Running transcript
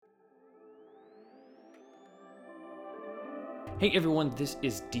Hey everyone, this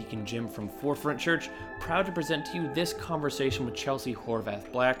is Deacon Jim from Forefront Church, proud to present to you this conversation with Chelsea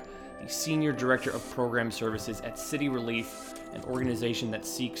Horvath Black, the Senior Director of Program Services at City Relief, an organization that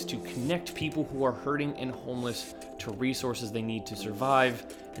seeks to connect people who are hurting and homeless to resources they need to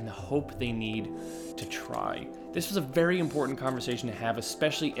survive and the hope they need to try. This was a very important conversation to have,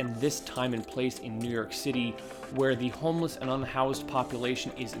 especially in this time and place in New York City, where the homeless and unhoused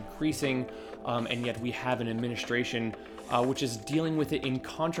population is increasing, and yet we have an administration which is dealing with it in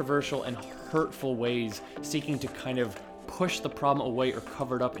controversial and hurtful ways, seeking to kind of push the problem away or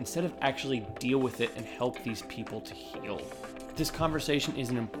cover it up instead of actually deal with it and help these people to heal. This conversation is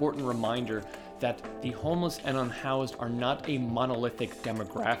an important reminder that the homeless and unhoused are not a monolithic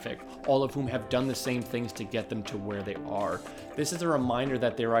demographic, all of whom have done the same things to get them to where they are. This is a reminder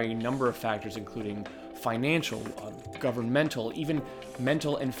that there are a number of factors, including financial, governmental, even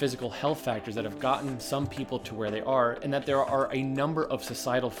mental and physical health factors that have gotten some people to where they are, and that there are a number of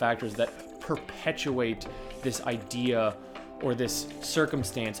societal factors that perpetuate this idea or this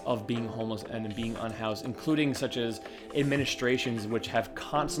circumstance of being homeless and being unhoused, including such as administrations which have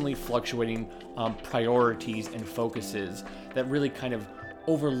constantly fluctuating priorities and focuses that really kind of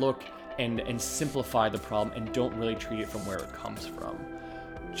overlook and simplify the problem and don't really treat it from where it comes from.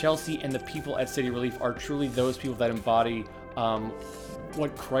 Chelsea and the people at City Relief are truly those people that embody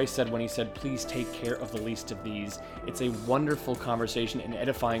what Christ said when he said, "Please take care of the least of these." It's a wonderful conversation, an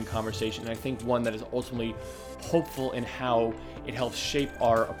edifying conversation, and I think one that is ultimately hopeful in how it helps shape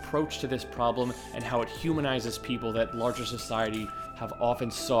our approach to this problem and how it humanizes people that larger society have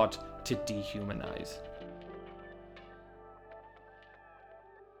often sought to dehumanize.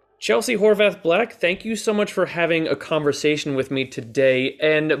 Chelsea Horvath Black, thank you so much for having a conversation with me today.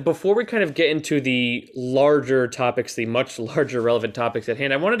 And before we kind of get into the larger topics, the much larger relevant topics at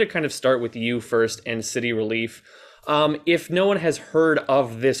hand, I wanted to kind of start with you first and City Relief. If no one has heard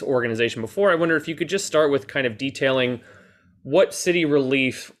of this organization before, I wonder if you could just start with kind of detailing what City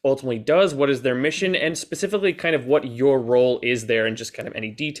Relief ultimately does, what is their mission, and specifically kind of what your role is there, and just kind of any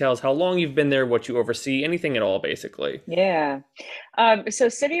details, how long you've been there, what you oversee, anything at all, basically. Yeah. So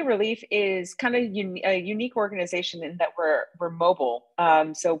City Relief is kind of a unique organization in that we're mobile.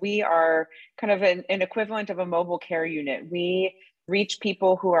 So we are kind of an equivalent of a mobile care unit. We reach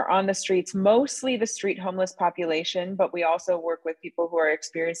people who are on the streets, mostly the street homeless population, but we also work with people who are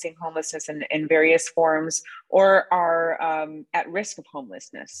experiencing homelessness in various forms or are at risk of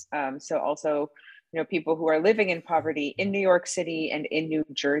homelessness. So also, people who are living in poverty in New York City and in New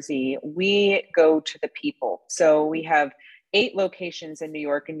Jersey. We go to the people. So we have 8 locations in New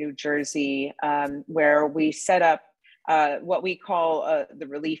York and New Jersey where we set up what we call the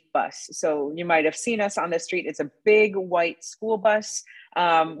relief bus. So you might have seen us on the street. It's a big white school bus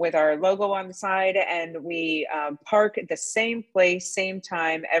with our logo on the side, and we park at the same place, same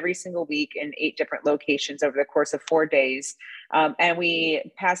time, every single week in 8 different locations over the course of 4 days. And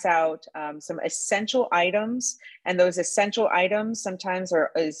we pass out some essential items, and those essential items sometimes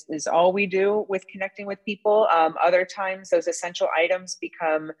is all we do with connecting with people. Other times, those essential items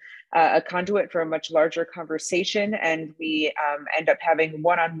become a conduit for a much larger conversation, and we end up having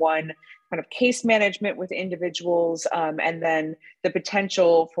one-on-one kind of case management with individuals, and then the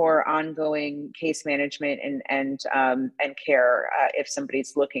potential for ongoing case management and care if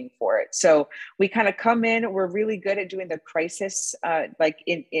somebody's looking for it. So we kind of come in. We're really good at doing the crisis, like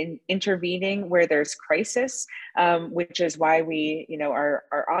in intervening where there's crisis, which is why we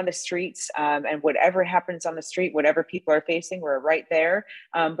are on the streets, and whatever happens on the street, whatever people are facing, we're right there.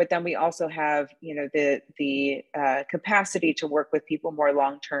 But then we also have the capacity to work with people more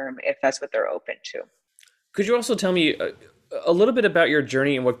long term if that's what they're open to. Could you also tell me a little bit about your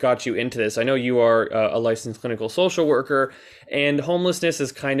journey and what got you into this? I know you are a licensed clinical social worker, and homelessness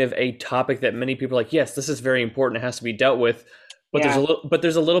is kind of a topic that many people are like, yes, this is very important, it has to be dealt with. But Yeah.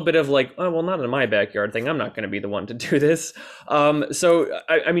 there's a little bit of like, oh, well, not in my backyard thing. I'm not going to be the one to do this. So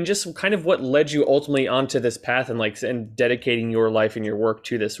I mean, just kind of what led you ultimately onto this path and dedicating your life and your work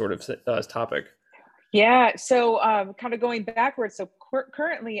to this sort of topic. Yeah. So kind of going backwards. So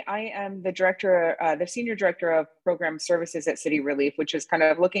currently I am the senior director of program services at City Relief, which is kind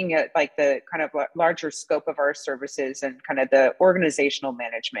of looking at like the kind of larger scope of our services and kind of the organizational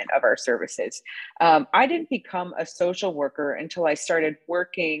management of our services. I didn't become a social worker until I started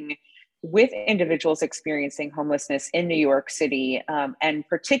working with individuals experiencing homelessness in New York City, and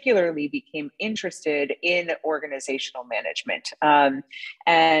particularly became interested in organizational management.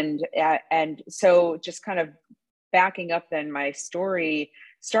 And so just kind of backing up then, my story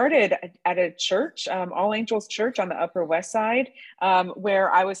started at a church, All Angels Church on the Upper West Side,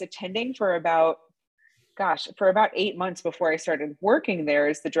 where I was attending for about gosh, for about 8 months before I started working there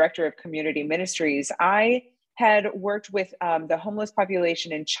as the director of community ministries, I had worked with the homeless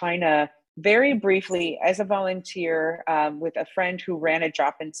population in China very briefly as a volunteer with a friend who ran a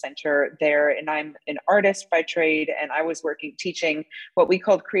drop-in center there. And I'm an artist by trade, and I was working teaching what we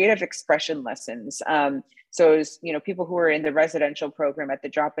called creative expression lessons. So it was, people who were in the residential program at the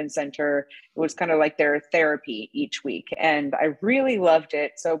drop-in center, it was kind of like their therapy each week. And I really loved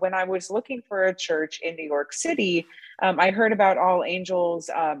it. So when I was looking for a church in New York City, I heard about All Angels.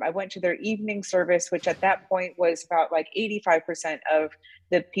 I went to their evening service, which at that point was about like 85% of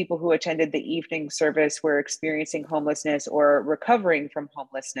the people who attended the evening service were experiencing homelessness or recovering from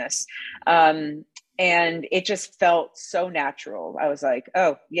homelessness. And it just felt so natural. I was like,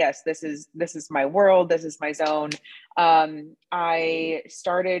 oh yes, this is my world. This is my zone. I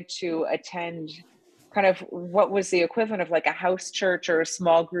started to attend kind of what was the equivalent of like a house church or a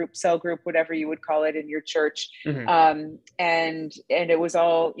small group, cell group, whatever you would call it in your church. And it was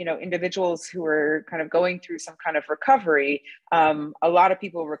all, individuals who were kind of going through some kind of recovery. A lot of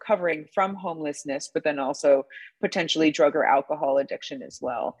people recovering from homelessness, but then also potentially drug or alcohol addiction as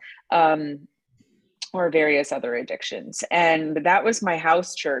well. Or various other addictions. And that was my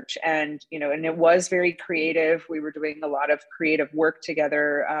house church. And, and it was very creative. We were doing a lot of creative work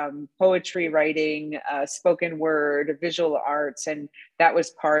together, poetry writing, spoken word, visual arts. And that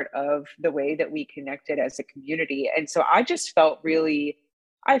was part of the way that we connected as a community. And so I felt really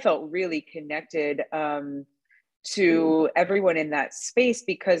connected to everyone in that space,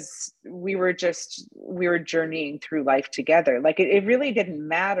 because we were journeying through life together. Like it really didn't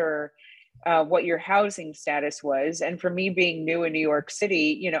matter what your housing status was. And for me being new in New York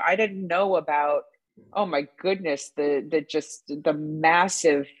City, I didn't know about, oh my goodness, the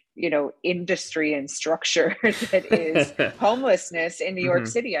massive, industry and structure that is homelessness in New York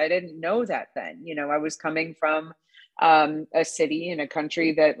City. I didn't know that then. I was coming from a city in a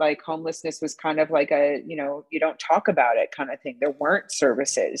country that like homelessness was kind of like a, you don't talk about it kind of thing. There weren't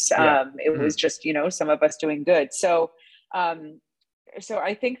services. It was just, some of us doing good. So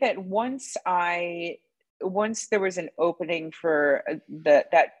I think that once there was an opening for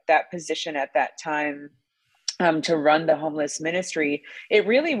that position at that time to run the homeless ministry, it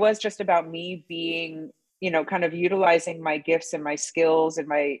really was just about me being, kind of utilizing my gifts and my skills and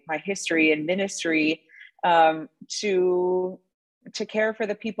my history and ministry to care for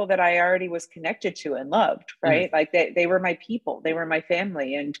the people that I already was connected to and loved, right? Like they were my people, they were my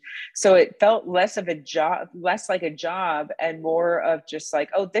family. And so it felt less like a job and more of just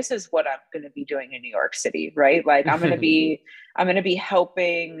like, oh, this is what I'm going to be doing in New York City, right? Like I'm going to be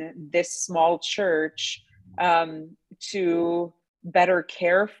helping this small church to better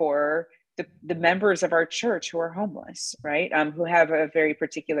care for the members of our church who are homeless, right? Who have a very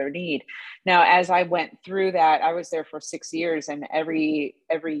particular need. Now, as I went through that, I was there for 6 years, and every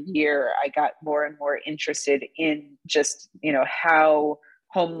year I got more and more interested in just, how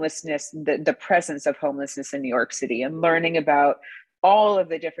homelessness, the presence of homelessness in New York City, and learning about all of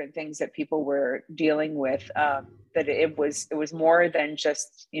the different things that people were dealing with, that it was more than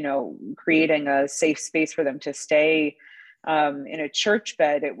just, creating a safe space for them to stay in a church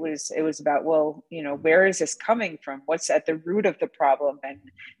bed. It was about, well, where is this coming from? What's at the root of the problem? And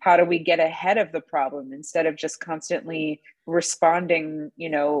how do we get ahead of the problem instead of just constantly responding,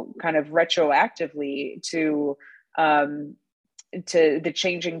 kind of retroactively to the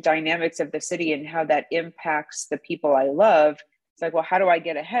changing dynamics of the city and how that impacts the people I love. It's like, well, how do I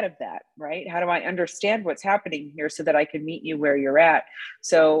get ahead of that? Right? How do I understand what's happening here so that I can meet you where you're at?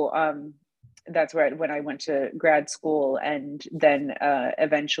 So, that's when I went to grad school, and then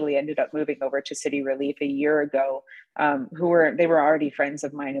eventually ended up moving over to City Relief a year ago. They were already friends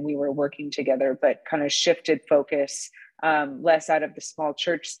of mine, and we were working together, but kind of shifted focus less out of the small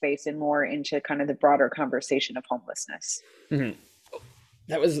church space and more into kind of the broader conversation of homelessness. Mm-hmm.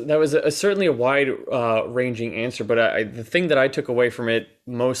 That was certainly a wide ranging answer, but the thing that I took away from it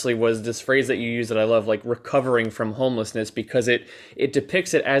mostly was this phrase that you use that I love, like recovering from homelessness, because it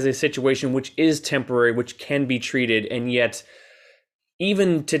depicts it as a situation which is temporary, which can be treated, and yet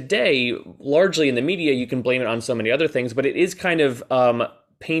even today, largely in the media, you can blame it on so many other things, but it is kind of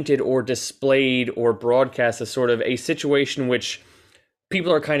painted or displayed or broadcast as sort of a situation which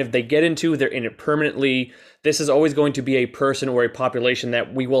people are they get into, they're in it permanently. This is always going to be a person or a population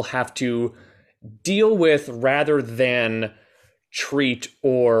that we will have to deal with rather than treat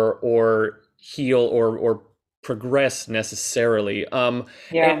or heal or progress necessarily.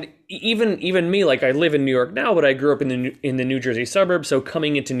 Yeah. And even me, like I live in New York now, but I grew up in the New Jersey suburbs, so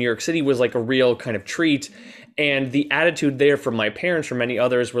coming into New York City was like a real kind of treat. And the attitude there from my parents, from many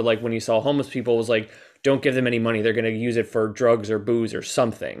others, were like when you saw homeless people was like, don't give them any money, they're going to use it for drugs or booze or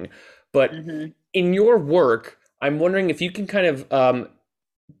something. But Hmm. in your work, I'm wondering if you can kind of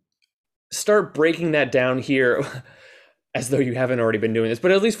start breaking that down here, as though you haven't already been doing this,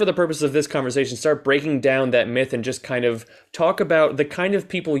 but at least for the purpose of this conversation, start breaking down that myth and just kind of talk about the kind of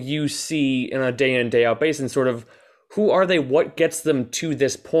people you see in a day in and day out basis, and sort of who are they, what gets them to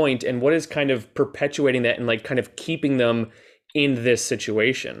this point, and what is kind of perpetuating that and like kind of keeping them in this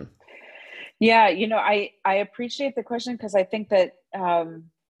situation. Yeah, I appreciate the question because I think that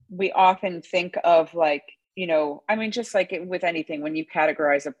we often think of like, I mean, just like with anything, when you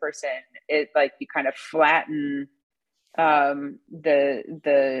categorize a person, it like you kind of flatten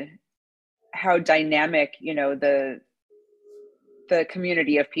the how dynamic, the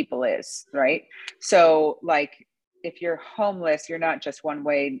community of people is, right? So like if you're homeless, you're not just one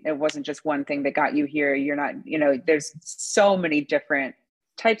way, it wasn't just one thing that got you here. You're not, there's so many different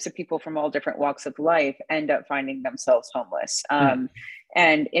types of people from all different walks of life end up finding themselves homeless. Mm,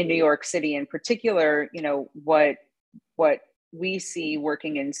 And in New York City in particular, what we see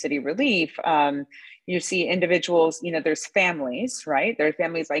working in City Relief, you see individuals, there's families, right? There are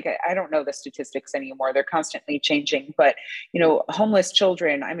families, like I don't know the statistics anymore, they're constantly changing, but homeless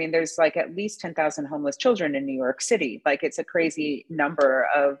children, I mean, there's like at least 10,000 homeless children in New York City. Like it's a crazy number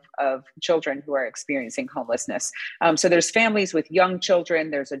of children who are experiencing homelessness. So there's families with young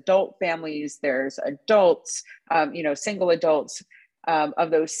children, there's adult families, there's adults, single adults. Of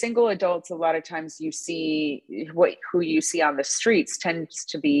those single adults, a lot of times you see who you see on the streets tends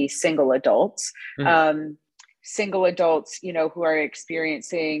to be single adults. mm, Um, Single adults, who are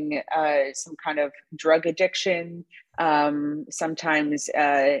experiencing some kind of drug addiction, sometimes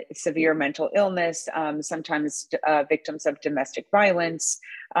severe mental illness, sometimes victims of domestic violence,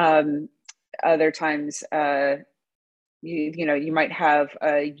 other times you might have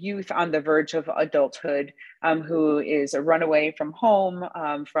a youth on the verge of adulthood, who is a runaway from home,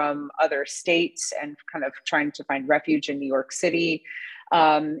 from other states, and kind of trying to find refuge in New York City.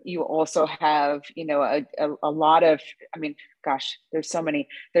 You also have, a lot of, I mean, gosh, there's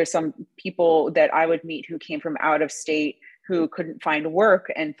some people that I would meet who came from out of state who couldn't find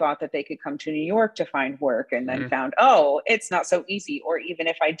work and thought that they could come to New York to find work, and then mm, found, oh, it's not so easy. Or even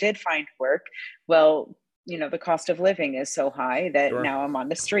if I did find work, well, the cost of living is so high that sure. now I'm on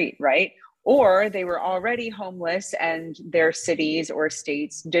the street, right? Or they were already homeless and their cities or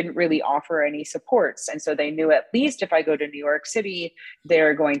states didn't really offer any supports. And so they knew, at least if I go to New York City,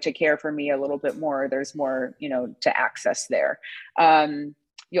 they're going to care for me a little bit more. There's more, to access there.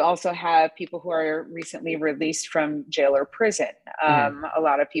 You also have people who are recently released from jail or prison. Mm, A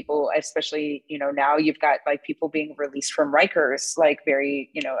lot of people, especially, now you've got like people being released from Rikers, like very,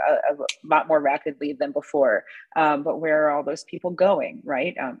 a lot more rapidly than before. But where are all those people going,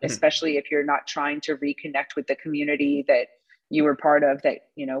 right? mm. Especially if you're not trying to reconnect with the community that you were part of, that,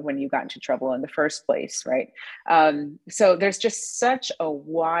 when you got into trouble in the first place, right? So there's just such a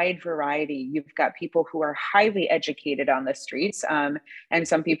wide variety. You've got people who are highly educated on the streets, and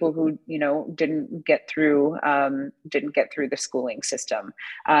some people who didn't get through the schooling system.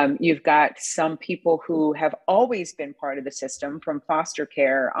 You've got some people who have always been part of the system from foster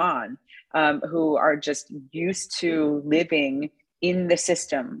care on, who are just used to living in the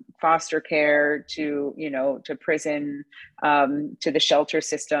system, foster care to prison, to the shelter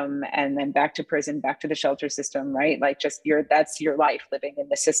system, and then back to prison, back to the shelter system, right? Like just that's your life living in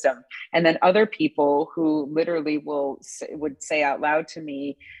the system. And then other people who literally would say out loud to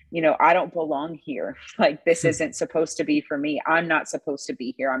me, I don't belong here. Like this isn't supposed to be for me. I'm not supposed to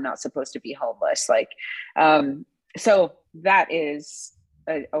be here. I'm not supposed to be homeless. Like, so that is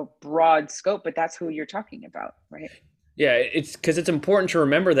a broad scope, but that's who you're talking about, right? Yeah, it's because it's important to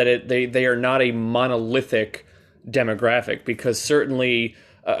remember that they are not a monolithic demographic, because certainly,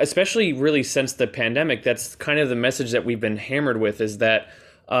 especially really since the pandemic, that's kind of the message that we've been hammered with, is that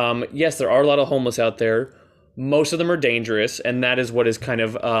yes, there are a lot of homeless out there. Most of them are dangerous, and that is what is kind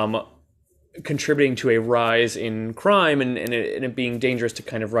of contributing to a rise in crime, and it being dangerous to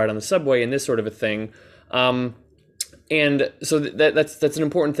kind of ride on the subway and this sort of a thing. And so that's an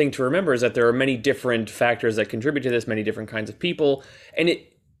important thing to remember, is that there are many different factors that contribute to this, many different kinds of people. And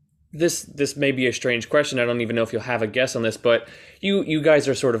this may be a strange question. I don't even know if you'll have a guess on this, but you guys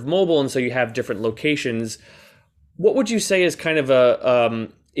are sort of mobile, and so you have different locations. What would you say is kind of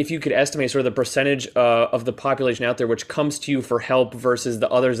if you could estimate sort of the percentage of the population out there which comes to you for help versus the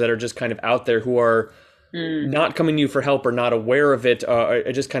others that are just kind of out there who are Mm, not coming to you for help or not aware of it,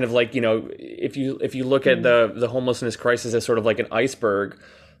 are just kind of like, if you look at mm, the homelessness crisis as sort of like an iceberg,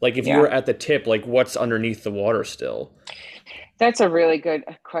 like if you yeah, were at the tip, like what's underneath the water still? that's a really good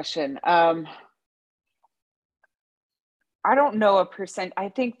question. I don't know a percent. I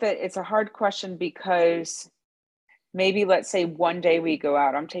think that it's a hard question because maybe let's say one day we go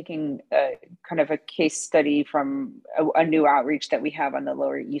out. I'm taking a kind of a case study from a new outreach that we have on the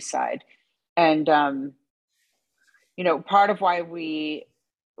Lower East Side, and part of why we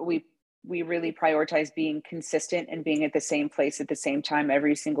we really prioritize being consistent and being at the same place at the same time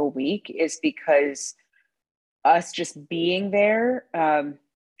every single week is because us just being there,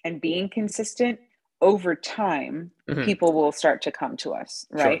 and being consistent over time, Hmm. people will start to come to us,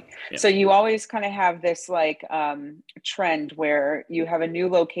 Sure. right? Yeah. So you always kind of have this like trend where you have a new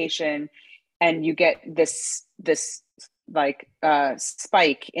location and you get this like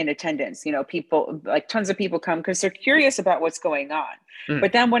spike in attendance. People, like, tons of people come because they're curious about what's going on. Mhm.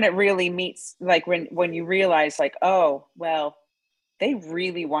 But then when it really meets, like when you realize, like, oh well, they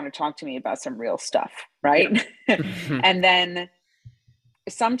really want to talk to me about some real stuff, Yeah. right? And then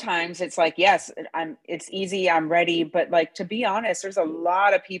sometimes it's like, yes, it's easy, I'm ready, but like, to be honest, there's a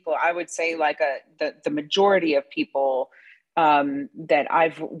lot of people, I would say, like, the majority of people that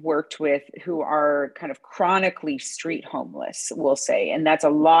I've worked with who are kind of chronically street homeless, we'll say, and that's a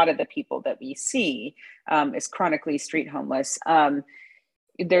lot of the people that we see, is chronically street homeless.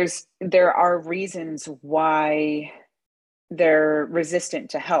 There are reasons why they're resistant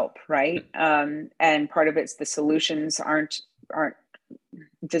to help, right? And part of it's the solutions aren't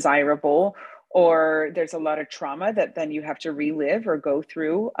desirable, or there's a lot of trauma that then you have to relive or go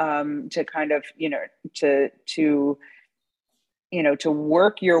through, to kind of, to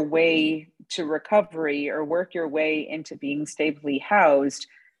work your way to recovery or work your way into being stably housed.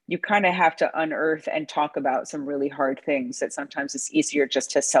 You kind of have to unearth and talk about some really hard things that sometimes it's easier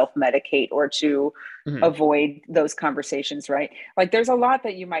just to self-medicate or to Mhm. avoid those conversations, right? Like, there's a lot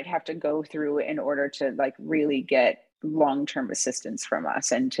that you might have to go through in order to, like, really get long-term assistance from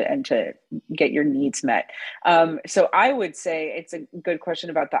us and to get your needs met. So I would say it's a good question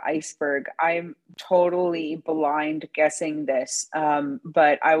about the iceberg. I'm totally blind guessing this,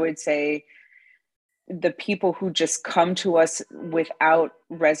 but I would say the people who just come to us without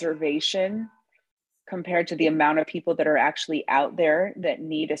reservation compared to the amount of people that are actually out there that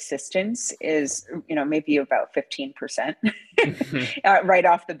need assistance is, maybe about 15%. Mhm. Right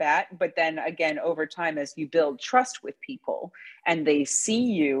off the bat. But then again, over time, as you build trust with people and they see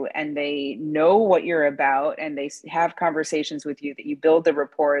you and they know what you're about and they have conversations with you, that you build the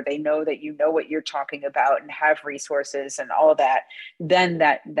rapport, they know that you know what you're talking about and have resources and all that, then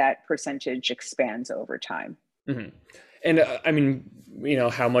that percentage expands over time. Mhm. And I mean,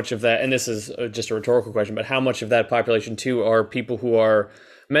 how much of that, and this is just a rhetorical question, but how much of that population too are people who are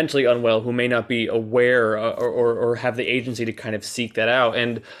mentally unwell, who may not be aware, or have the agency to kind of seek that out?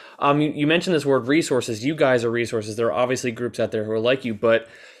 And you mentioned this word resources. You guys are resources. There are obviously groups out there who are like you, but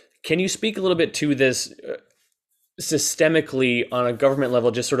can you speak a little bit to this systemically on a government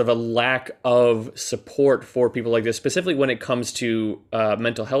level, just sort of a lack of support for people like this, specifically when it comes to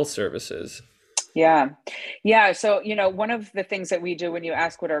mental health services? Yeah. Yeah. So, one of the things that we do when you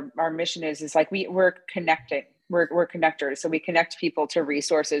ask what our mission is like we're connecting. We're connectors. So we connect people to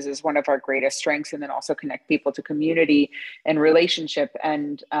resources is one of our greatest strengths, and then also connect people to community and relationship,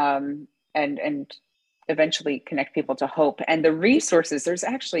 and eventually connect people to hope. And the resources,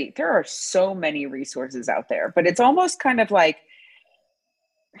 there are so many resources out there, but it's almost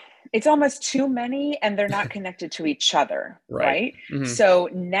too many, and they're not connected to each other, Right. right? Hmm. So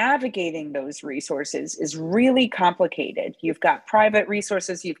navigating those resources is really complicated. You've got private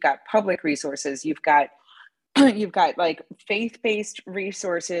resources, you've got public resources, you've got you've got like faith-based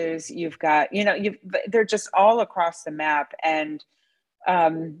resources, you've got, they're just all across the map,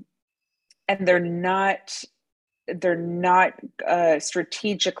 um and they're not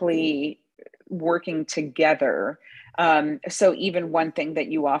strategically working together. So even one thing that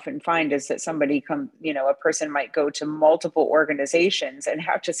you often find is that a person might go to multiple organizations and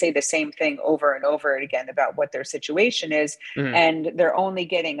have to say the same thing over and over again about what their situation is, Hmm. and they're only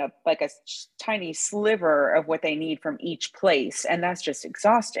getting a tiny sliver of what they need from each place, and that's just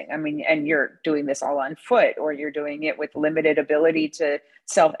exhausting. I mean, and you're doing this all on foot, or you're doing it with limited ability to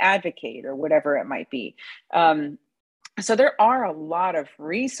self advocate or whatever it might be. um, so there are a lot of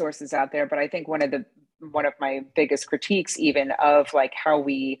resources out there, but I think one of my biggest critiques even of like how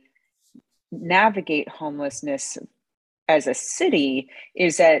we navigate homelessness as a city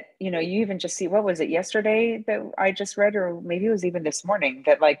is that, you even just see, what was it yesterday that I just read, or maybe it was even this morning,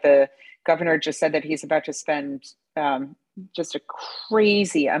 that like the governor just said that he's about to spend just a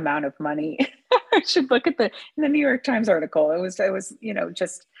crazy amount of money. I should look at the New York Times article. It was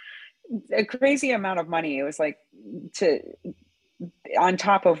just a crazy amount of money. It was like to on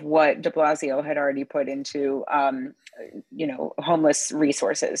top of what de Blasio had already put into homeless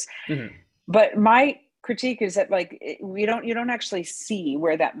resources. Mm-hmm. But my critique is that like you don't actually see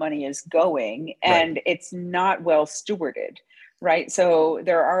where that money is going, and Right. it's not well stewarded, right? So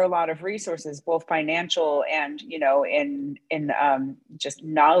there are a lot of resources, both financial and in just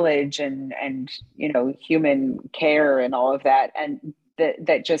knowledge and human care and all of that, and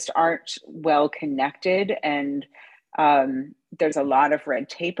that just aren't well connected, and there's a lot of red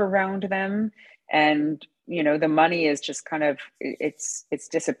tape around them, and the money is just kind of it's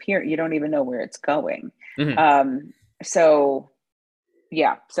disappearing. You don't even know where it's going. Mm-hmm. So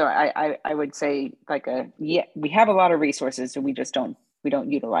yeah, so I would say like we have a lot of resources, and we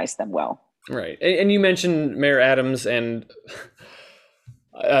don't utilize them well. Right. And you mentioned Mayor Adams, and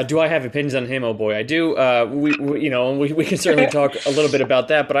do I have opinions on him? Oh boy, I do. We can certainly talk a little bit about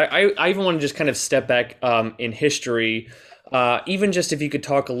that, but I even want to just kind of step back in history. Even just if you could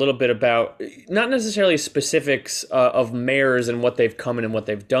talk a little bit about not necessarily specifics of mayors and what they've come in and what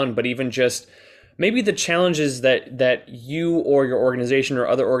they've done, but even just maybe the challenges that you or your organization or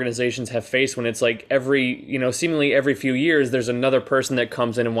other organizations have faced when it's like seemingly every few years there's another person that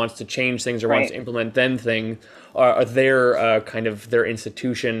comes in and wants to change things or wants to implement their kind of their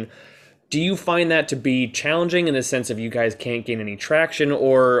institution. Do you find that to be challenging in the sense of you guys can't gain any traction,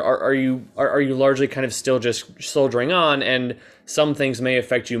 or are you largely kind of still just soldiering on, and some things may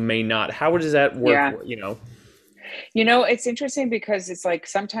affect you, may not? How does that work? Yeah. It's interesting because it's like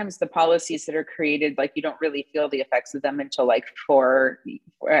sometimes the policies that are created, like you don't really feel the effects of them until like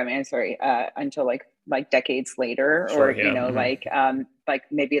until like decades later, Sure, or yeah. Mm-hmm. like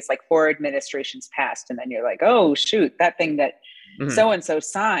maybe it's like 4 administrations passed, and then you're like, oh shoot, that thing that Mm-hmm. so and so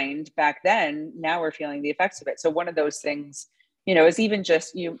signed back then, now we're feeling the effects of it. So one of those things, is even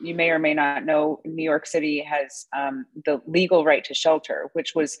just you may or may not know, New York City has the legal right to shelter,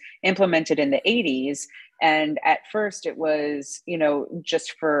 which was implemented in the 80s. And at first it was,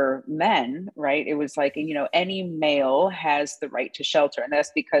 just for men, right? It was like, any male has the right to shelter. And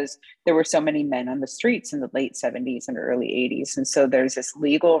that's because there were so many men on the streets in the late 70s and early 80s. And so there's this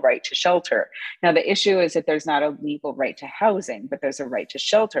legal right to shelter. Now, the issue is that there's not a legal right to housing, but there's a right to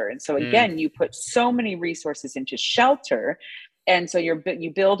shelter. And so again, you put so many resources into shelter, and so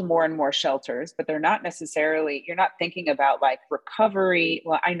you build more and more shelters, but they're not necessarily, you're not thinking about like recovery.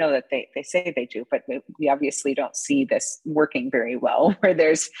 Well, I know that they say they do, but we obviously don't see this working very well, where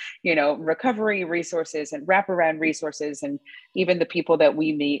there's, recovery resources and wraparound resources. And even the people that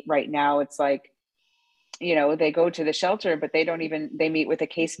we meet right now, it's like, they go to the shelter, but they meet with a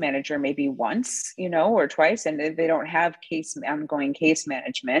case manager maybe once, or twice, and they don't have ongoing case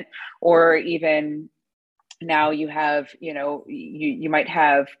management. Or even now you have, you might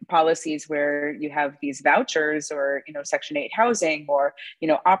have policies where you have these vouchers or, Section 8 housing, or,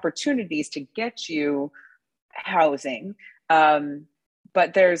 opportunities to get you housing.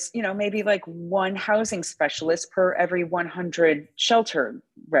 But there's, maybe like one housing specialist per every 100 shelter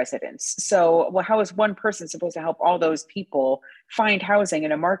residents. So, well, how is one person supposed to help all those people find housing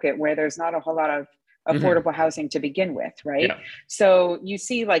in a market where there's not a whole lot of affordable housing to begin with, right? Yeah. So you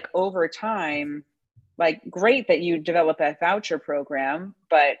see, like over time, like great that you develop a voucher program,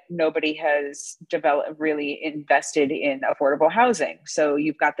 but nobody has really invested in affordable housing. So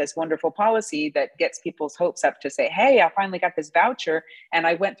you've got this wonderful policy that gets people's hopes up to say, hey, I finally got this voucher, and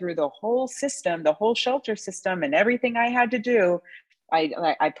I went through the whole system, the whole shelter system, and everything I had to do.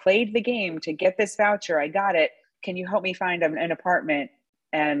 I played the game to get this voucher. I got it. Can you help me find an apartment?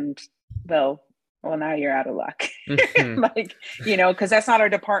 And well, now you're out of luck. Like, because that's not our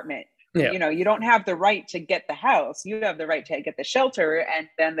department. Yeah. You don't have the right to get the house. You have the right to get the shelter. And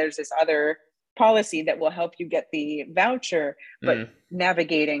then there's this other policy that will help you get the voucher, but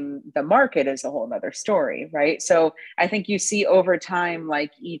navigating the market is a whole other story, right? So I think you see over time,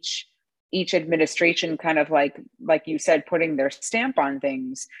 like each administration kind of like you said, putting their stamp on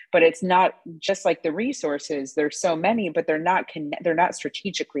things, but it's not just like the resources. There's so many, but they're not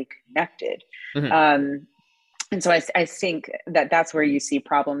strategically connected. And so I think that's where you see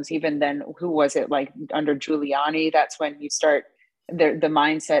problems. Even then, who was it, like under Giuliani? That's when you start the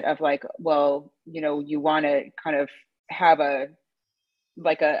mindset of like, well, you want to kind of have a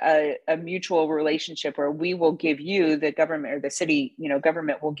like a mutual relationship where we will give you, the government or the city,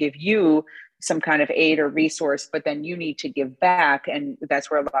 government will give you some kind of aid or resource, but then you need to give back. And that's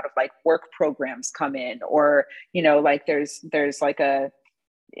where a lot of like work programs come in, or, like there's like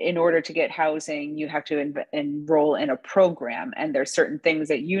in order to get housing, you have to enroll in a program, and there's certain things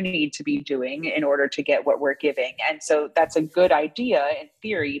that you need to be doing in order to get what we're giving. And so that's a good idea in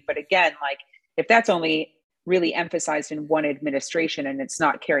theory, but again, like if that's only really emphasized in one administration and it's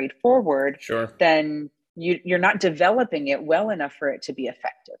not carried forward, Sure. then you're not developing it well enough for it to be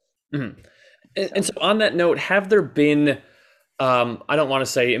effective. Mm-hmm. And so on that note, have there been, I don't want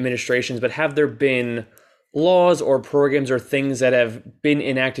to say administrations, but have there been laws or programs or things that have been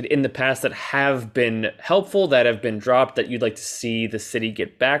enacted in the past that have been helpful, that have been dropped, that you'd like to see the city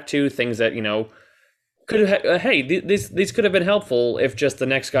get back to? Things that, could have, hey, these could have been helpful if just the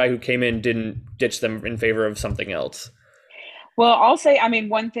next guy who came in didn't ditch them in favor of something else. Well, I'll say,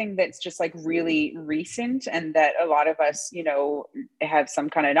 one thing that's just like really recent and that a lot of us, have some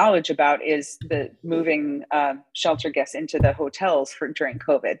kind of knowledge about is the moving shelter guests into the hotels during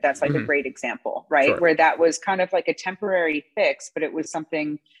COVID. That's like a great example, right? Sure. Where that was kind of like a temporary fix, but it was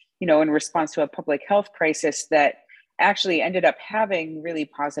something, in response to a public health crisis that actually ended up having really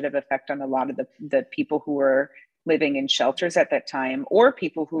positive effect on a lot of the people who were living in shelters at that time, or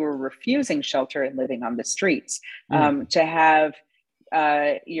people who were refusing shelter and living on the streets. To have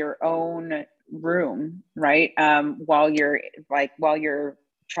your own room, right? While you're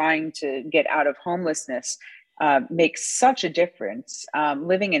trying to get out of homelessness, makes such a difference.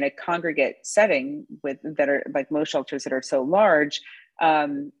 Living in a congregate setting that are like most shelters that are so large,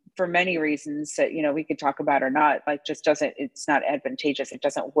 for many reasons that, we could talk about or not, like it's not advantageous. It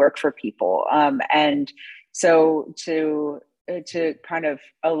doesn't work for people. And so to kind of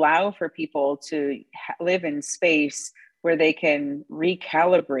allow for people to live in space where they can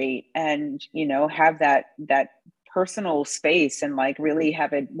recalibrate and, have that personal space and like really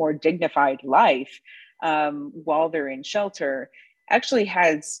have a more dignified life while they're in shelter, actually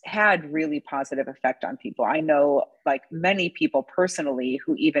has had really positive effect on people. I know like many people personally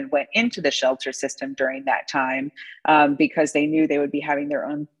who even went into the shelter system during that time because they knew they would be having their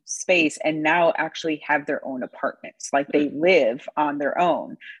own space, and now actually have their own apartments. Like they live on their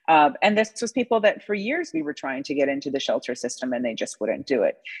own. And this was people that for years we were trying to get into the shelter system and they just wouldn't do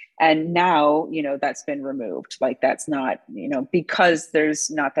it. And now, that's been removed. Like that's not, because there's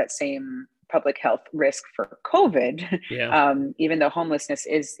not that same public health risk for COVID, even though homelessness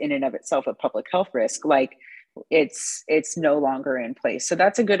is in and of itself a public health risk, like it's no longer in place. So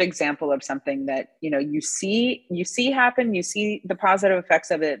that's a good example of something that, you see happen, you see the positive effects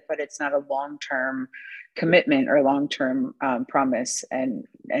of it, but it's not a long-term commitment or long-term promise and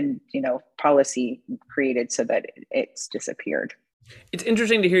policy created so that it's disappeared. It's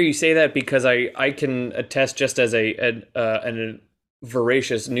interesting to hear you say that, because I can attest, just as a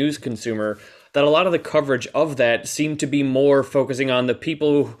voracious news consumer, that a lot of the coverage of that seemed to be more focusing on the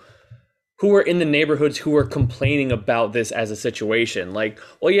people who were in the neighborhoods who were complaining about this as a situation. Like,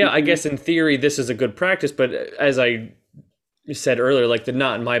 well, yeah, I guess in theory this is a good practice, but as I said earlier, like the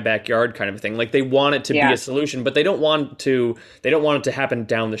not in my backyard kind of thing. Like they want it to be a solution, but they don't want it to happen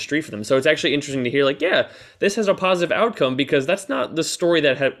down the street for them. So it's actually interesting to hear, like, yeah, this has a positive outcome, because that's not the story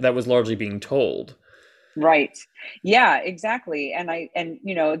that was largely being told. Right. Yeah, exactly. And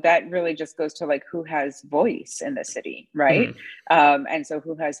that really just goes to like who has voice in the city, right? And so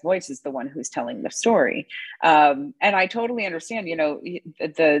who has voice is the one who's telling the story. And I totally understand,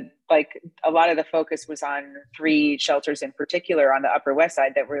 like a lot of the focus was on 3 shelters in particular on the Upper West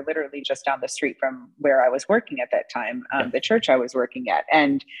Side that were literally just down the street from where I was working at that time, the church I was working at.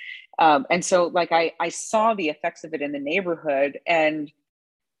 And so like I saw the effects of it in the neighborhood, and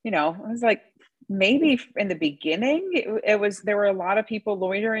I was like, maybe in the beginning there were a lot of people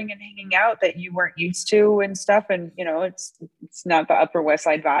loitering and hanging out that you weren't used to and stuff. And, it's not the Upper West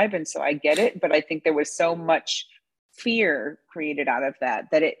Side vibe. And so I get it, but I think there was so much fear created out of that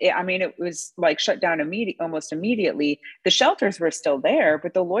it was like shut down almost immediately. The shelters were still there,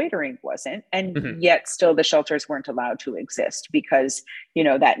 but the loitering wasn't. And yet still the shelters weren't allowed to exist because,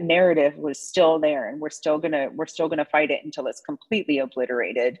 that narrative was still there, and we're still gonna fight it until it's completely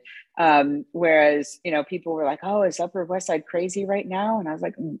obliterated. Whereas, people were like, oh, is Upper West Side crazy right now? And I was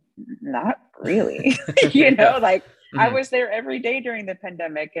like, not really. I was there every day during the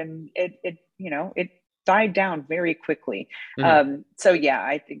pandemic, and it died down very quickly. So yeah,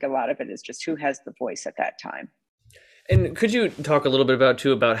 I think a lot of it is just who has the voice at that time. And could you talk a little bit about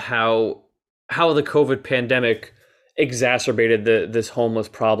how the COVID pandemic exacerbated this homeless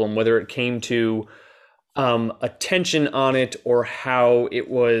problem, whether it came to attention on it, or how it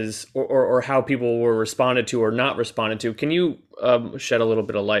was, or how people were responded to or not responded to. Can you shed a little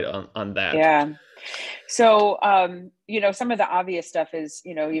bit of light on that? Yeah. So, some of the obvious stuff is,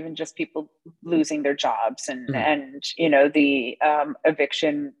 even just people losing their jobs Mhm. and the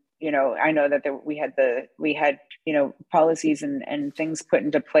eviction. I know that we had policies and things put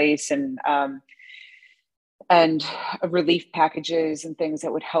into place, and relief packages and things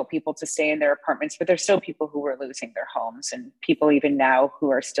that would help people to stay in their apartments. But there's still people who are losing their homes, and people even now who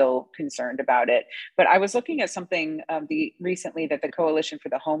are still concerned about it. But I was looking at something the recently that the Coalition for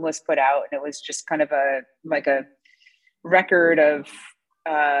the Homeless put out, and it was just kind of a record of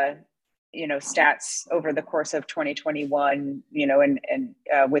uh, stats over the course of 2021, and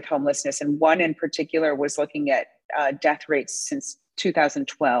with homelessness. And one in particular was looking at death rates since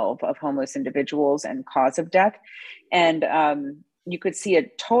 2012 of homeless individuals and cause of death. And you could see a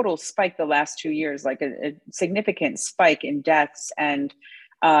total spike the last 2 years, like a significant spike in deaths. And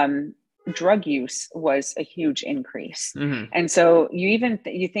drug use was a huge increase. Hmm. And so you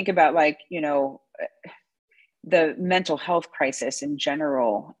think about, like, the mental health crisis in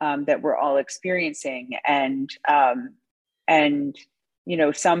general, that we're all experiencing, and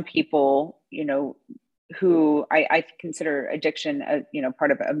some people, who I consider addiction,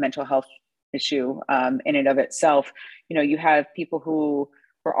 part of a mental health issue, in and of itself. You have people who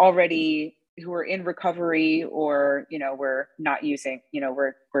are in recovery, or were not using,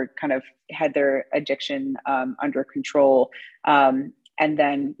 we're kind of had their addiction under control. And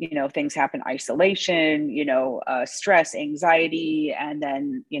then things happen: isolation, stress, anxiety, and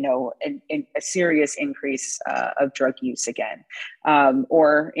then a serious increase of drug use again,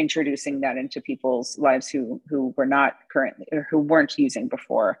 or introducing that into people's lives who were not currently, or who weren't using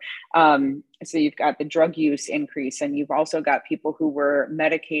before. So you've got the drug use increase, and you've also got people who were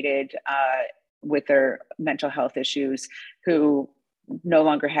medicated with their mental health issues, who no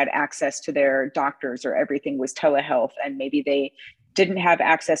longer had access to their doctors, or everything was telehealth, and maybe they didn't have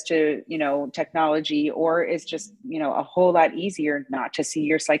access to technology, or it's just a whole lot easier not to see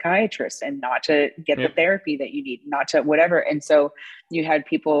your psychiatrist and not to get the Yep. therapy that you need, not to whatever. And so you had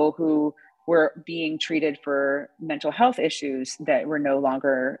people who were being treated for mental health issues that were no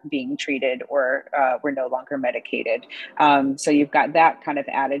longer being treated, or were no longer medicated. So you've got that kind of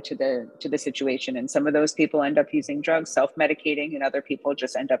added to the situation, and some of those people end up using drugs, self-medicating, and other people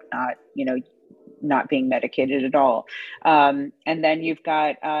just end up not being medicated at all. And then you've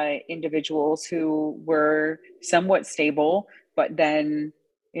got individuals who were somewhat stable, but then,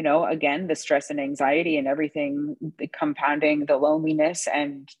 again, the stress and anxiety and everything, compounding the loneliness,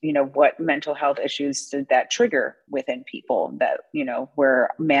 and, what mental health issues did that trigger within people that,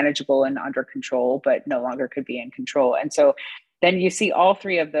 were manageable and under control, but no longer could be in control. And so then you see all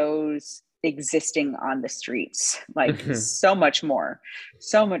three of those existing on the streets, like so much more.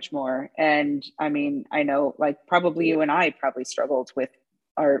 And I mean, I know, like, probably you and I probably struggled with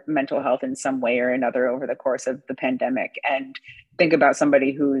our mental health in some way or another over the course of the pandemic. And think about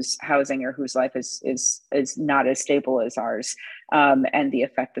somebody whose housing or whose life is not as stable as ours, and the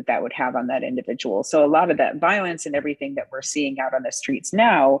effect that that would have on that individual. So a lot of that violence and everything that we're seeing out on the streets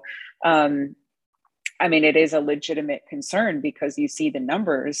now, I mean, it is a legitimate concern, because you see the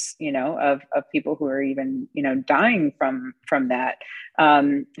numbers, of people who are even, dying from that,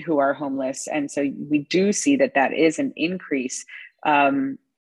 who are homeless. And so we do see that is an increase.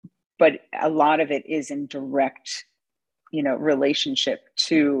 But a lot of it is in direct, relationship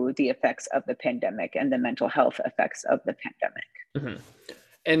to the effects of the pandemic and the mental health effects of the pandemic. Hmm.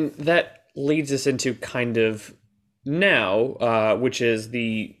 And that leads us into kind of now, which is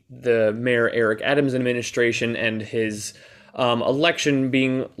the Mayor Eric Adams administration and his election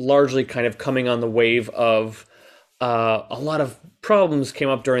being largely kind of coming on the wave of a lot of problems came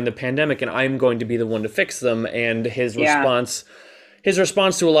up during the pandemic, and I'm going to be the one to fix them. And Yeah. his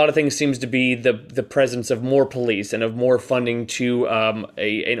response to a lot of things seems to be the presence of more police and of more funding to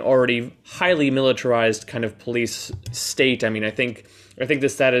an already highly militarized kind of police state. I mean, I think the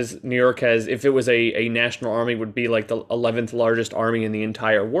stat is New York has, if it was a national army, would be like the 11th largest army in the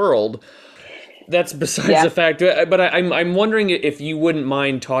entire world. That's besides the Yeah. fact. But I'm wondering if you wouldn't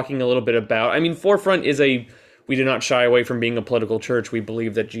mind talking a little bit about. I mean, Forefront is a. We do not shy away from being a political church. We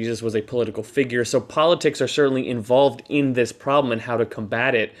believe that Jesus was a political figure. So politics are certainly involved in this problem and how to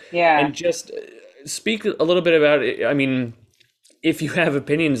combat it. Yeah. And just speak a little bit about it. I mean, if you have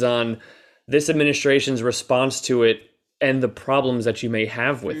opinions on this administration's response to it and the problems that you may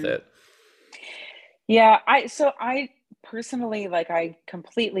have with Mm. it. Yeah. I personally, like, I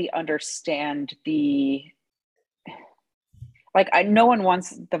completely understand no one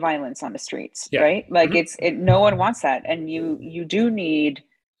wants the violence on the streets, Yeah. right? Like Mm-hmm. no one wants that. And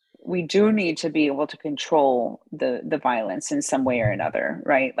we do need to be able to control the violence in some way or another,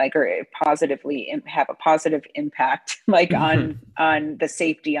 right? Like, or positively have a positive impact, like on the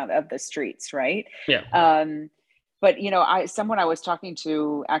safety of the streets, right? Yeah. But someone I was talking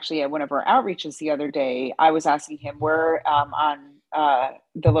to actually at one of our outreaches the other day, I was asking him, we're on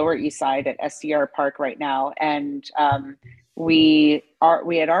the Lower East Side at SDR Park right now, and we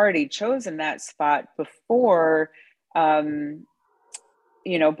had already chosen that spot before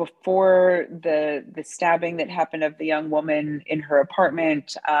before the stabbing that happened of the young woman in her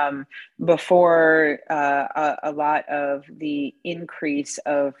apartment, before a lot of the increase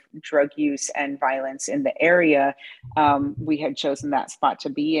of drug use and violence in the area, we had chosen that spot to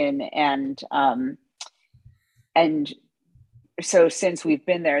be in, and so since we've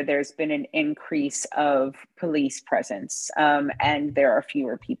been there, there's been an increase of police presence, and there are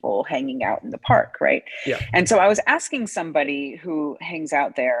fewer people hanging out in the park, right? Yeah. And so I was asking somebody who hangs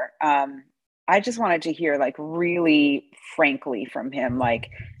out there, I just wanted to hear, like, really frankly from him,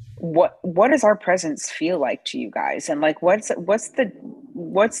 like, what does our presence feel like to you guys? And like, what's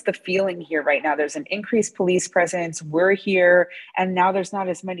the feeling here right now? There's an increased police presence. We're here, and now there's not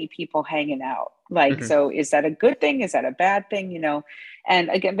as many people hanging out. Like, so is that a good thing? Is that a bad thing? And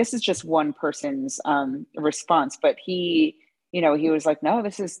again, this is just one person's response, but he was like, no,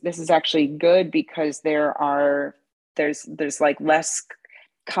 this is actually good, because there's like less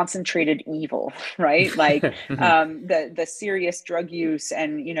concentrated evil, right? Like the serious drug use,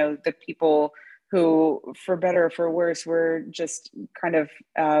 and the people who, for better or for worse, were just kind of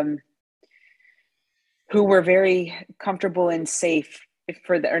who were very comfortable and safe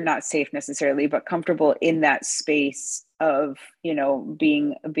or not safe necessarily, but comfortable in that space of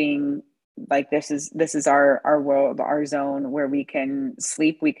being like, this is our world, our zone, where we can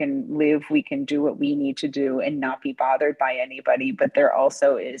sleep, we can live, we can do what we need to do and not be bothered by anybody. But there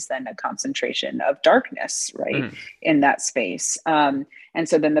also is then a concentration of darkness, right, in that space. And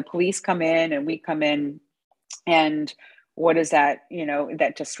so then the police come in and we come in, and what is that?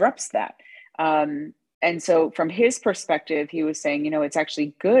 That disrupts that. And so from his perspective, he was saying, it's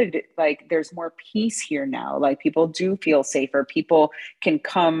actually good. Like, there's more peace here now. Like, people do feel safer. People can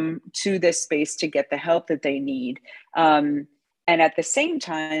come to this space to get the help that they need. And at the same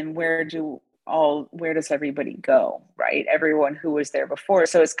time, where does everybody go, right? Everyone who was there before.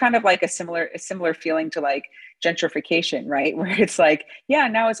 So it's kind of like a similar feeling to like gentrification, right? Where it's like, yeah,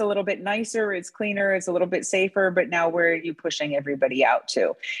 now it's a little bit nicer, it's cleaner, it's a little bit safer, but now where are you pushing everybody out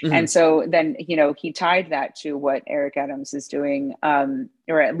to? And so then, he tied that to what Eric Adams is doing,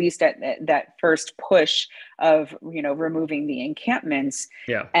 or at least at that first push of, removing the encampments.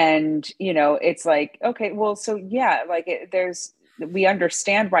 Yeah. And, it's like, okay, well, so yeah, like we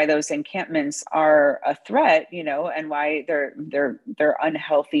understand why those encampments are a threat, and why they're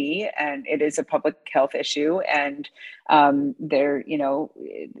unhealthy, and it is a public health issue, and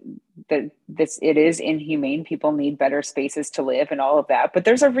it is inhumane. People need better spaces to live and all of that, but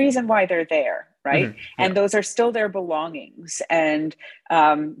there's a reason why they're there, right? Yeah. And those are still their belongings, and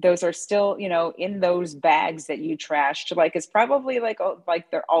those are still, in those bags that you trashed. Like, it's probably like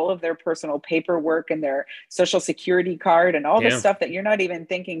they're all of their personal paperwork and their social security card and all the stuff that you're not even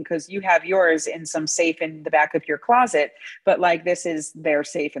thinking, because you have yours in some safe in the back of your closet, but like, this is their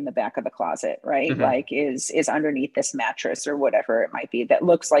safe in the back of the closet, right? Like, is underneath this mattress or whatever it might be, that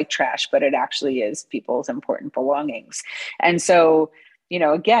looks like trash, but it actually is people's important belongings. And so,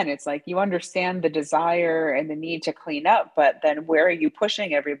 again, it's like, you understand the desire and the need to clean up, but then where are you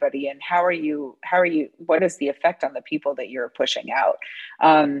pushing everybody, and how are you, what is the effect on the people that you're pushing out?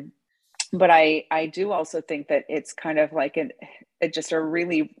 But I do also think that it's kind of like just a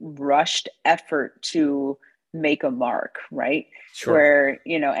really rushed effort to make a mark, right? Sure. Where,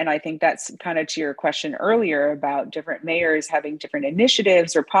 and I think that's kind of to your question earlier about different mayors having different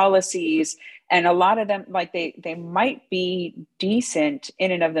initiatives or policies. And a lot of them, like, they might be decent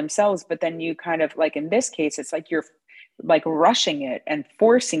in and of themselves, but then you kind of, like, in this case, it's like you're like rushing it and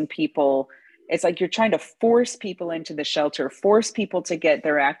forcing people. It's like you're trying to force people into the shelter, force people to get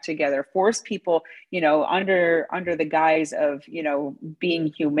their act together, force people, under the guise of,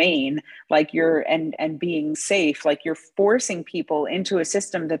 being humane, like and being safe, like you're forcing people into a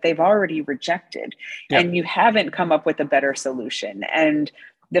system that they've already rejected, and you haven't come up with a better solution. And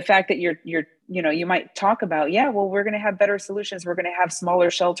the fact that you're you might talk about, yeah, well, we're going to have better solutions, we're going to have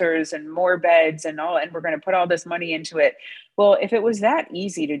smaller shelters and more beds and all, and we're going to put all this money into it. Well, if it was that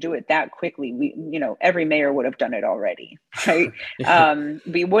easy to do it that quickly, we, every mayor would have done it already, right?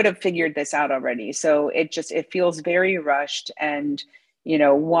 We would have figured this out already. So it feels very rushed, and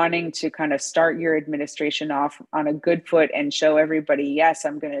wanting to kind of start your administration off on a good foot and show everybody, yes,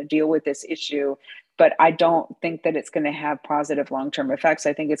 I'm going to deal with this issue, but I don't think that it's going to have positive long-term effects.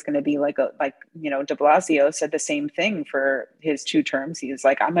 I think it's going to be like de Blasio said the same thing for his 2 terms. He was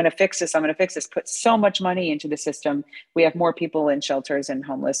like, I'm going to fix this. I'm going to fix this. Put so much money into the system. We have more people in shelters and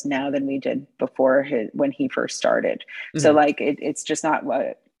homeless now than we did before when he first started. Mm-hmm. So like, it's just not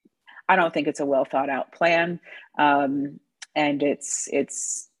what, I don't think it's a well thought out plan. And it's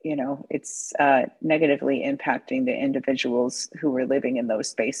negatively impacting the individuals who were living in those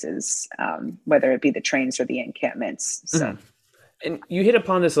spaces, whether it be the trains or the encampments. So. Mm-hmm. And you hit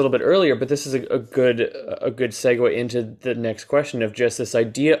upon this a little bit earlier, but this is a good segue into the next question of just this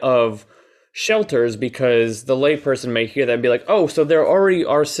idea of shelters, because the layperson may hear that and be like, oh, so there already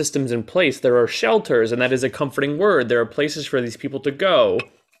are systems in place. There are shelters, and that is a comforting word. There are places for these people to go.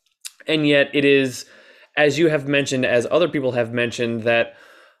 And yet it is, as you have mentioned, as other people have mentioned, that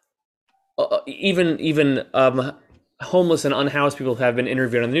even homeless and unhoused people have been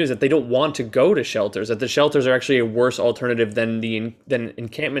interviewed on the news that they don't want to go to shelters, that the shelters are actually a worse alternative than than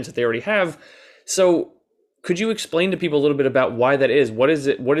encampments that they already have. So could you explain to people a little bit about why that is? What is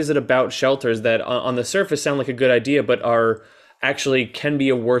it about shelters that on the surface sound like a good idea, but are actually can be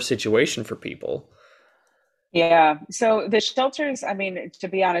a worse situation for people? Yeah. So the shelters, I mean, to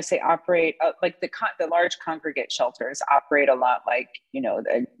be honest, they operate like the large congregate shelters operate a lot like,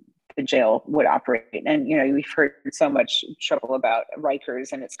 the jail would operate. And, we've heard so much trouble about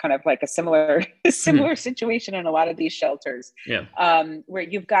Rikers, and it's kind of like a similar situation in a lot of these shelters. Yeah. Where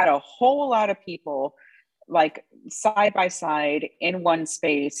you've got a whole lot of people like side by side in one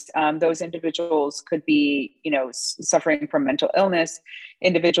space. Those individuals could be, suffering from mental illness.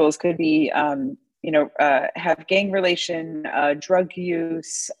 Individuals could be, have gang relation, drug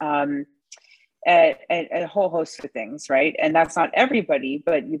use, a whole host of things, right? And that's not everybody,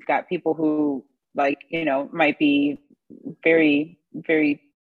 but you've got people who might be very, very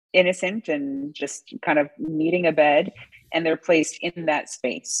innocent and just kind of needing a bed, and they're placed in that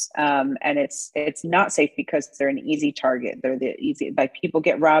space. And it's not safe because they're an easy target. They're people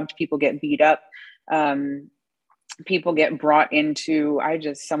get robbed, people get beat up. People get brought into,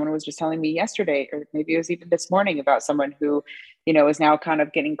 someone was just telling me yesterday, or maybe it was even this morning, about someone who, is now kind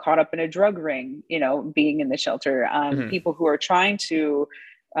of getting caught up in a drug ring, being in the shelter. People who are trying to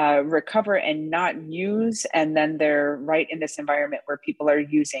recover and not use, and then they're right in this environment where people are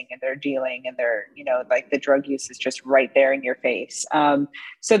using and they're dealing, and they're the drug use is just right there in your face.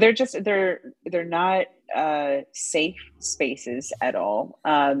 So they're not safe spaces at all.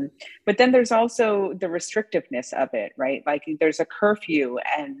 But then there's also the restrictiveness of it, right? Like there's a curfew,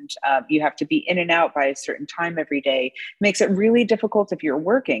 and you have to be in and out by a certain time every day. Makes it really difficult if you're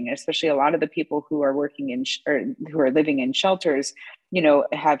working, especially a lot of the people who are working or who are living in shelters,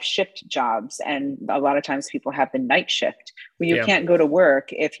 have shift jobs. And a lot of times people have the night shift where you can't go to work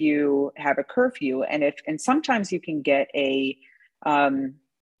if you have a curfew. And sometimes you can get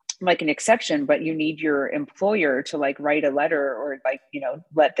like an exception, but you need your employer to write a letter or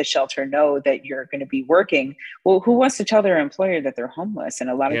let the shelter know that you're going to be working. Well, who wants to tell their employer that they're homeless? And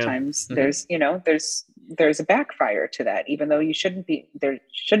a lot of times there's a backfire to that, even though there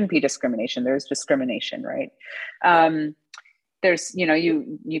shouldn't be discrimination. There's discrimination, right? There's,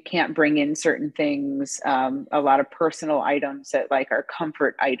 you can't bring in certain things. A lot of personal items that are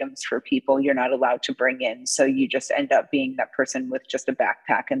comfort items for people, you're not allowed to bring in. So you just end up being that person with just a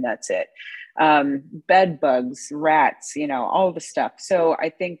backpack, and that's it. Bed bugs, rats, all the stuff. So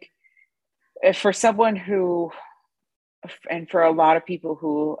I think for someone and for a lot of people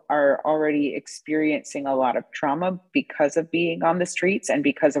who are already experiencing a lot of trauma because of being on the streets and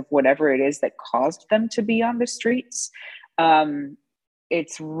because of whatever it is that caused them to be on the streets,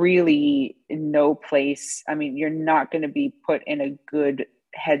 it's really no place. I mean, you're not going to be put in a good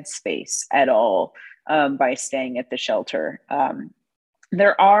headspace at all by staying at the shelter.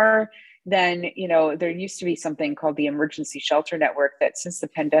 There used to be something called the Emergency Shelter Network that since the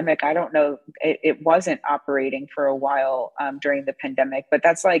pandemic, I don't know, it wasn't operating for a while during the pandemic, but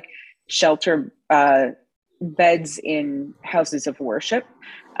that's like shelter beds in houses of worship.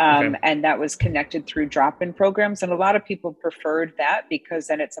 And that was connected through drop-in programs. And a lot of people preferred that because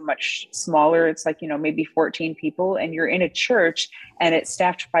then it's a much smaller, it's maybe 14 people, and you're in a church and it's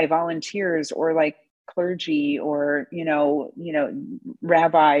staffed by volunteers or clergy or,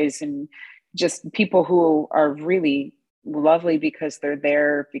 rabbis and just people who are really lovely because they're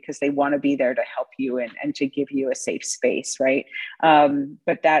there because they want to be there to help you and to give you a safe space, right?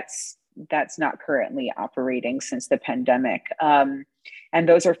 But that's not currently operating since the pandemic. And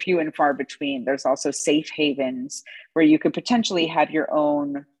those are few and far between. There's also safe havens where you could potentially have your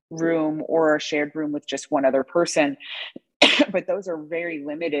own room or a shared room with just one other person. But those are very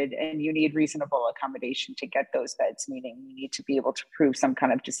limited and you need reasonable accommodation to get those beds, meaning you need to be able to prove some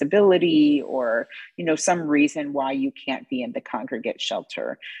kind of disability or, some reason why you can't be in the congregate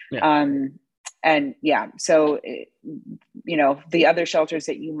shelter. Yeah. So, the other shelters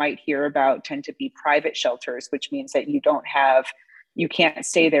that you might hear about tend to be private shelters, which means that you can't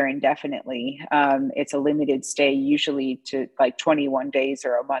stay there indefinitely. It's a limited stay, usually to like 21 days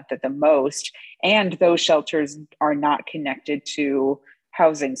or a month at the most. And those shelters are not connected to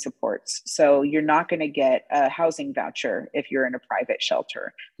housing supports. So you're not going to get a housing voucher if you're in a private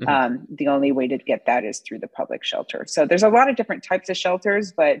shelter. Mm-hmm. The only way to get that is through the public shelter. So there's a lot of different types of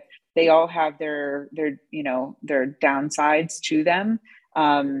shelters, but they all have their downsides to them.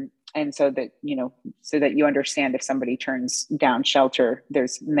 And so that you understand if somebody turns down shelter,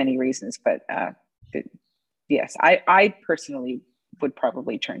 there's many reasons, but yes, I personally would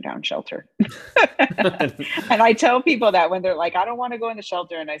probably turn down shelter. And I tell people that when they're like, I don't want to go in the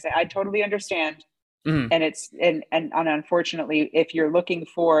shelter. And I say, I totally understand. Mm-hmm. And unfortunately, if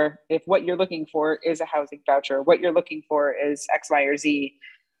what you're looking for is a housing voucher, what you're looking for is X, Y, or Z,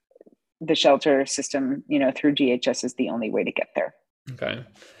 the shelter system, through DHS is the only way to get there. Okay.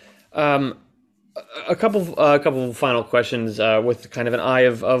 A couple final questions with kind of an eye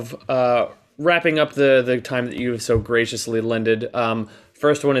of wrapping up the time that you have so graciously lended.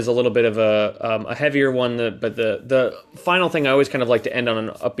 First one is a little bit of a heavier one, but the final thing I always kind of like to end on an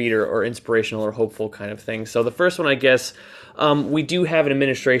upbeat or inspirational or hopeful kind of thing. So the first one, I guess, we do have an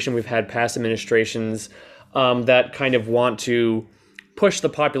administration. We've had past administrations that kind of want to push the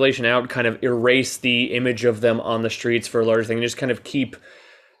population out, kind of erase the image of them on the streets for a larger thing, and just kind of keep.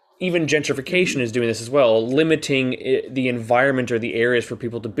 Even gentrification is doing this as well, limiting the environment or the areas for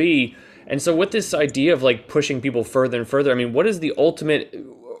people to be. And so with this idea of like pushing people further and further, I mean, what is the ultimate,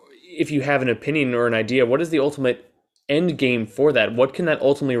 if you have an opinion or an idea, what is the ultimate end game for that? What can that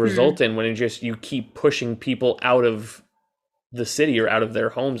ultimately result in when you keep pushing people out of the city or out of their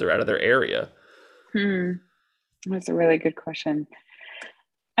homes or out of their area? That's a really good question.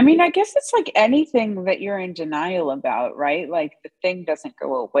 I mean, I guess it's like anything that you're in denial about, right? Like the thing doesn't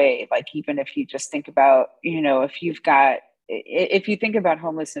go away. Like even if you just think about, if you think about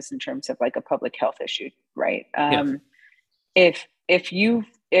homelessness in terms of like a public health issue, right? If you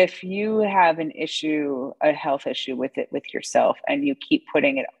have an issue, a health issue with yourself, and you keep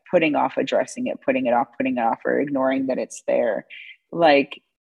putting off addressing it, putting it off, or ignoring that it's there, like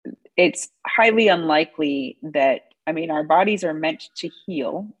it's highly unlikely that. I mean, our bodies are meant to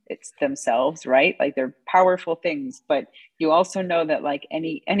heal themselves, right? Like they're powerful things, but you also know that like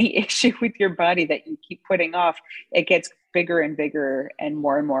any issue with your body that you keep putting off, it gets bigger and bigger and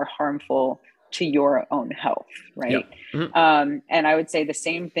more harmful to your own health, right? Yep. Mm-hmm. And I would say the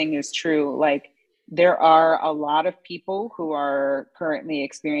same thing is true. Like there are a lot of people who are currently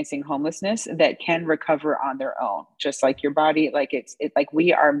experiencing homelessness that can recover on their own, just like your body. Like it's like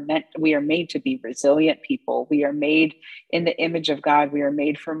we are made to be resilient people. We are made in the image of God. We are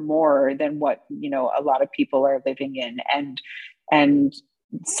made for more than what, a lot of people are living in. And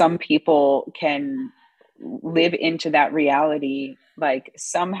some people can live into that reality, like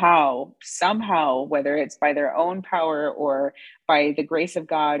somehow, whether it's by their own power or by the grace of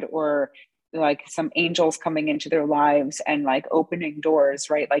God or like some angels coming into their lives and like opening doors,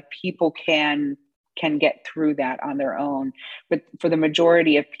 right? Like people can get through that on their own, but for the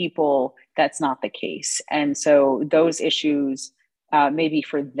majority of people, that's not the case. And so those issues, maybe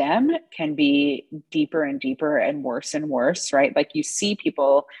for them can be deeper and deeper and worse, right? Like you see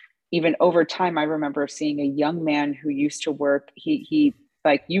people even over time. I remember seeing a young man who used to work, he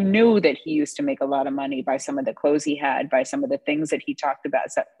like you knew that he used to make a lot of money by some of the clothes he had, by some of the things that he talked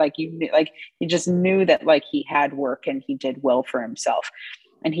about. So like you knew, like you just knew that like he had work and he did well for himself.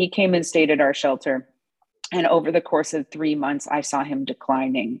 And he came and stayed at our shelter. And over the course of 3 months, I saw him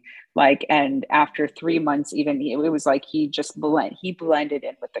declining. Like, and after 3 months, even it was like he blended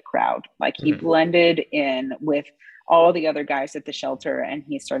in with the crowd. Like he blended in with all the other guys at the shelter, and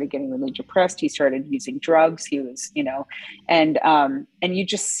he started getting really depressed. He started using drugs. He was, and you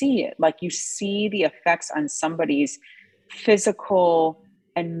just see it, like you see the effects on somebody's physical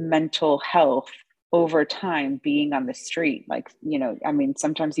and mental health over time being on the street. Like, I mean,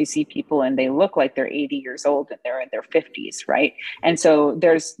 sometimes you see people and they look like they're 80 years old and they're in their 50s, right? And so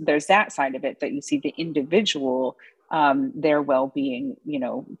there's that side of it, that you see the individual, their well-being,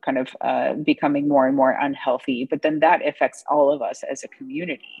 kind of becoming more and more unhealthy, but then that affects all of us as a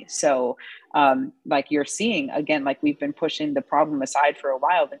community. So like you're seeing again, like we've been pushing the problem aside for a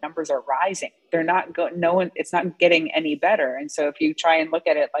while, the numbers are rising. They're not going, no one, it's not getting any better. And so if you try and look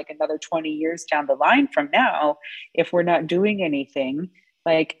at it like another 20 years down the line from now, if we're not doing anything,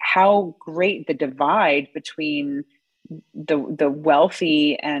 like how great the divide between the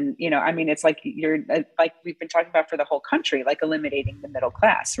wealthy and, I mean, it's like you're like we've been talking about for the whole country, like eliminating the middle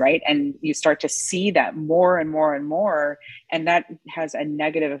class, right? And you start to see that more and more and more, and that has a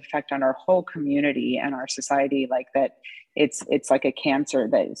negative effect on our whole community and our society, like that it's like a cancer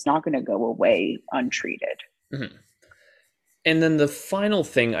that is not going to go away untreated. Mm-hmm. And then the final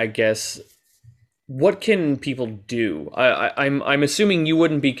thing, I guess, what can people do? I'm assuming you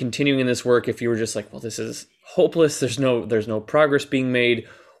wouldn't be continuing in this work if you were just like, well, this is hopeless. There's no progress being made.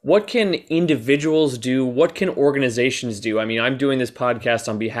 What can individuals do? What can organizations do? I mean, I'm doing this podcast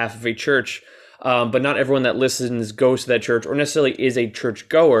on behalf of a church, but not everyone that listens goes to that church or necessarily is a church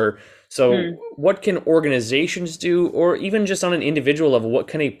goer. So what can organizations do, or even just on an individual level, what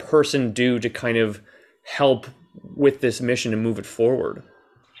can a person do to kind of help with this mission and move it forward?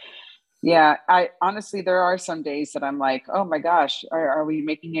 Yeah, I honestly, there are some days that I'm like, oh my gosh, are we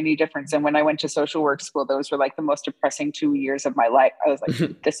making any difference? And when I went to social work school, those were like the most depressing 2 years of my life. I was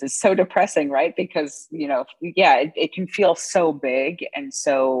like, this is so depressing, right? Because, yeah, it can feel so big and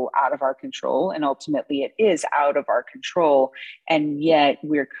so out of our control. And ultimately it is out of our control. And yet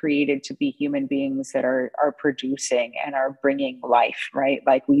we're created to be human beings that are producing and are bringing life, right?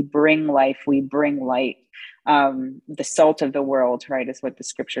 Like we bring life, we bring light. The salt of the world, right, is what the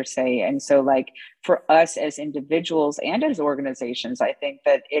scriptures say. And so like for us as individuals and as organizations, I think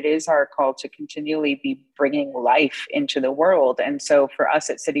that it is our call to continually be bringing life into the world. And so for us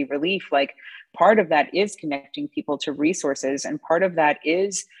at City Relief, like part of that is connecting people to resources, and part of that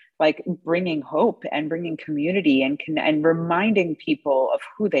is like bringing hope and bringing community and reminding people of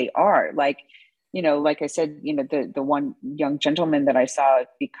who they are. Like, like I said, the one young gentleman that I saw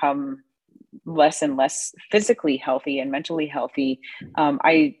become less and less physically healthy and mentally healthy.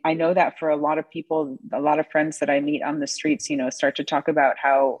 I know that for a lot of people, a lot of friends that I meet on the streets, start to talk about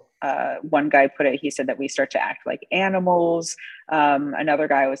how one guy put it, he said that we start to act like animals. Another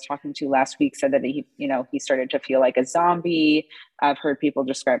guy I was talking to last week said that he started to feel like a zombie. I've heard people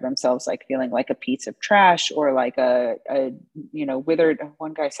describe themselves like feeling like a piece of trash, or like a withered,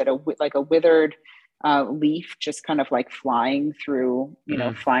 one guy said like a withered leaf, just kind of like flying through,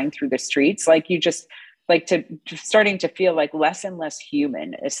 flying through the streets. Like you just like to starting to feel like less and less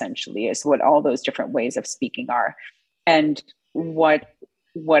human, essentially, is what all those different ways of speaking are. And what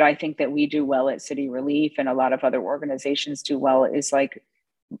I think that we do well at City Relief, and a lot of other organizations do well, is like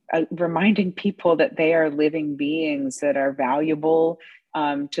reminding people that they are living beings that are valuable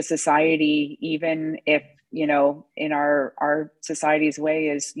to society, even if in our society's way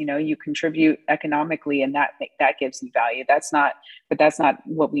is, you contribute economically and that gives you value. That's not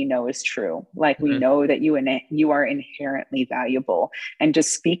what we know is true. Like we know that you are inherently valuable, and to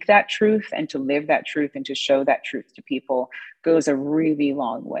speak that truth and to live that truth and to show that truth to people goes a really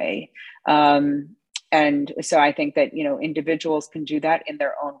long way. And so I think that, individuals can do that in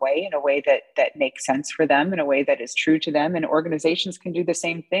their own way, in a way that makes sense for them, in a way that is true to them. And organizations can do the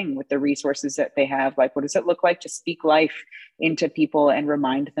same thing with the resources that they have. Like, what does it look like to speak life into people and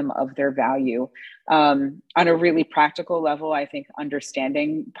remind them of their value? On a really practical level, I think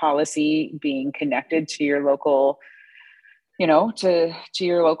understanding policy, being connected to your local to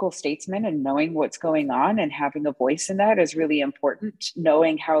your local statesman and knowing what's going on and having a voice in that is really important.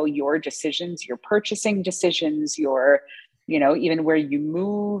 Knowing how your decisions, your purchasing decisions, your, even where you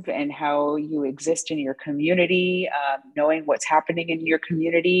move and how you exist in your community, knowing what's happening in your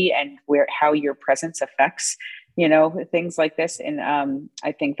community and how your presence affects, things like this. And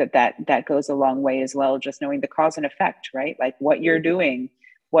I think that goes a long way as well. Just knowing the cause and effect, right? Like what you're doing,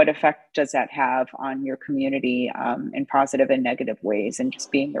 what effect does that have on your community in positive and negative ways? And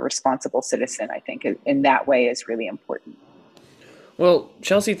just being a responsible citizen, I think, in that way is really important. Well,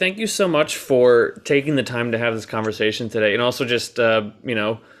 Chelsea, thank you so much for taking the time to have this conversation today. And also just,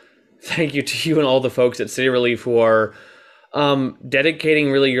 thank you to you and all the folks at City Relief who are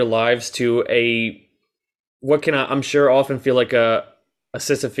dedicating really your lives to what can I'm sure often feel like a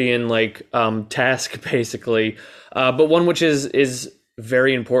Sisyphean task, basically, but one which is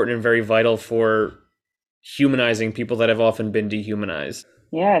very important and very vital for humanizing people that have often been dehumanized.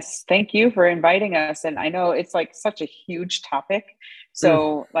 Yes, thank you for inviting us. And I know it's like such a huge topic. Mm.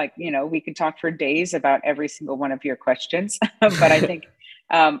 So, like, we could talk for days about every single one of your questions. But I think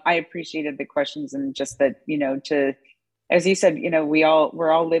I appreciated the questions and just that, to, as you said,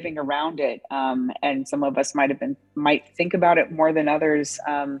 we're all living around it. And some of us might think about it more than others.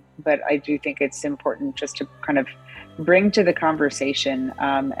 But I do think it's important just to kind of bring to the conversation.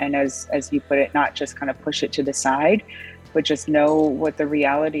 And as you put it, not just kind of push it to the side, but just know what the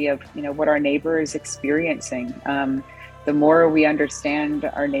reality of what our neighbor is experiencing. The more we understand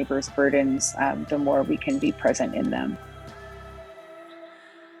our neighbor's burdens, the more we can be present in them.